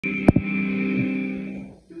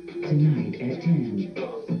Tonight at 10.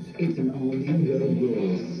 It's an all-new Road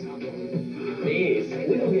Rules. Please,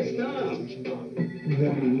 we don't get stuffed. The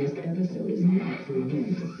newest episode is not for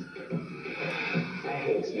wimps. I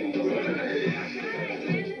hate snakes.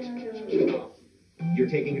 You're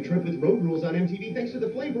taking a trip with Road Rules on MTV thanks to the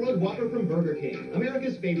Flavor Whopper from Burger King,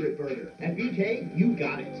 America's favorite burger. At BK, you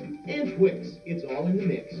got it. And Twix, it's all in the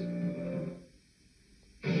mix.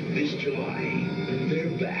 This July,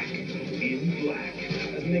 they're back in black.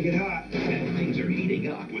 Let's make it hot. And things are heating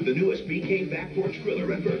up with the newest BK Back Porch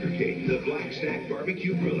Griller at Burger King. The Black Stack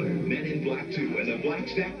Barbecue Griller. Men in Black 2 and the Black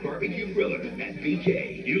Stack Barbecue Griller at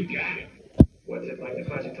BK. You got it. What's it like to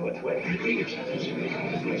cause it to a Twix?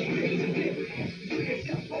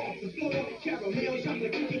 Caramel,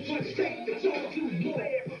 chocolate, cookie, punch, take the talk to more.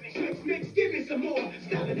 Twix mix, give me some more.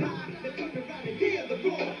 Stop it high, let's turn around and hear the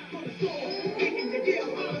roar. For the soul, kicking the deal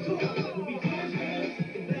on tour. We'll be close,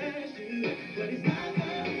 it lasts you, but it's not the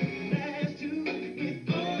last two. It's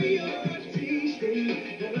all your tasting,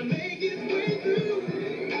 gonna make its way through.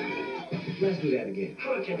 Let's do that again.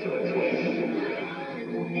 Punch it to a Twix.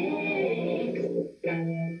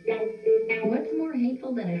 What's more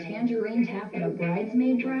hateful than a tangerine tap in a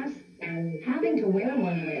bridesmaid dress? Having to wear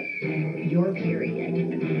one with your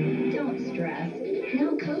period. Don't stress.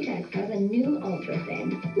 Now Kotex has a new Ultra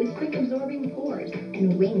Thin with quick absorbing pores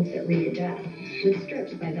and wings that readjust. With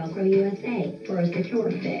strips by Velcro USA for a secure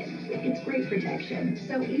fit. It's great protection.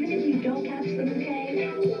 So even if you don't catch the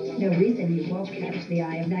bouquet, no reason you won't catch the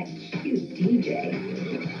eye of that cute DJ.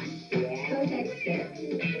 Kotex fits.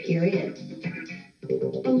 Period.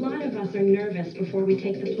 A lot of us are nervous before we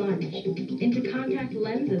take the plunge. Into contact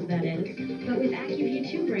lenses, that is. But with Acuvue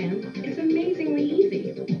 2 brand, it's amazingly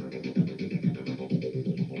easy.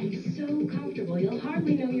 And so comfortable, you'll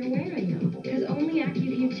hardly know you're wearing them. Because only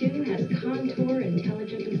Acuvue 2 has contour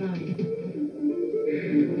intelligent design.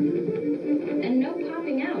 And no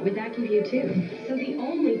popping out with Acuvue 2. So the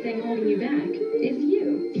only thing holding you back is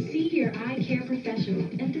you. See your eye care professional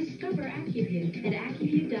and discover Acuvue at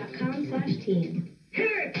acuvue.com/teen.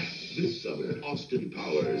 This summer, Austin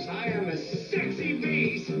Powers I am a sexy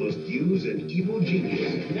beast. must use an evil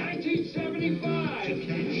genius 1975. to catch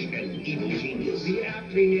an evil genius The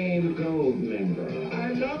aptly named Goldmember.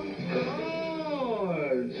 I love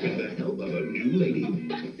gold. with the help of a new lady.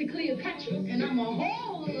 Foxy Cleopatra, and I'm a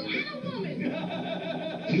whole lot of woman.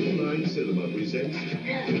 New Line Cinema presents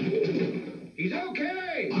He's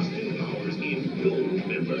okay. Austin Powers in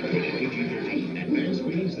Goldmember. Rated PG-13. Advanced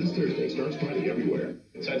screenings this Thursday. Starts Friday everywhere.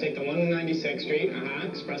 So I take the 196th Street,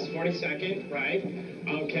 Express 42nd, right?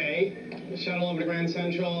 Okay. Shuttle over to Grand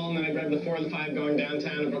Central, and then I grab the 4 or the 5 going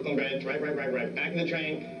downtown to Brooklyn Bridge, right. Back in the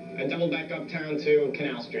train, I double back uptown to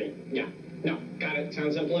Canal Street. Yeah. No, got it.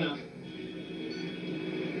 Sounds simple enough.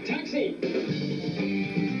 Taxi!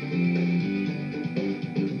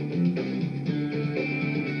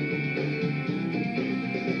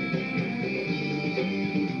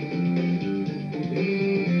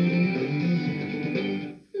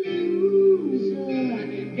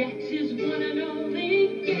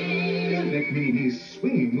 These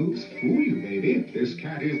swinging moves fool you, baby. This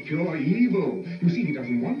cat is pure evil. You see, he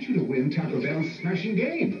doesn't want you to win Taco Bell's smashing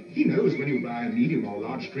game. He knows when you buy a medium or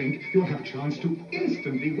large drink, you'll have a chance to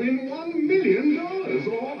instantly win $1 million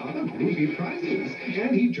or other groovy prizes.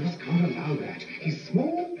 And he just can't allow that. He's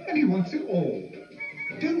small and he wants it all.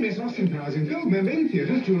 Don't miss Austin Powers in Goldmember in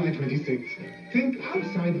theaters July 26th. Think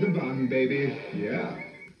outside the bun, baby. Yeah.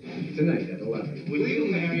 Tonight at 11. Will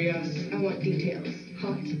you marry us? I want details.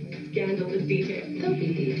 Hot, scandalous details. There'll be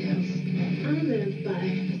details. I live by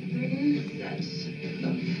certain such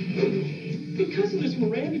stuff. Because of this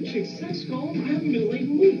Miranda chick sex call, I haven't been late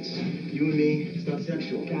in weeks. You and me, it's not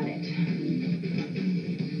sexual. Got it.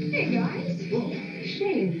 Hey guys. Whoa.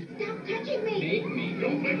 Shane. Stop touching me.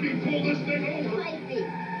 Don't make me pull this thing over. Like me.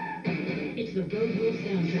 It's the Road Rules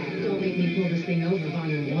soundtrack. Don't Make Me Pull This Thing Over,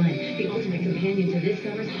 Volume 1. The ultimate companion to this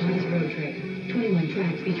summer's hottest road trip. 21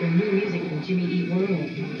 tracks featuring new music from Jimmy Eat World,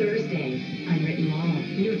 Thursday, Unwritten Law,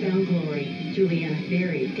 Newfound Glory, Juliana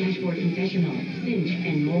Ferry, Dashboard Confessional, Cinch,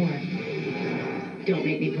 and more. Don't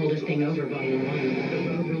Make Me Pull This Thing Over, Volume 1. The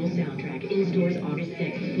Road Rules soundtrack. In stores August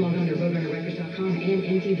 6th. Log on to roadrunnerrecords.com and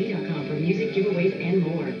mtv.com for music, giveaways, and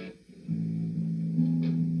more.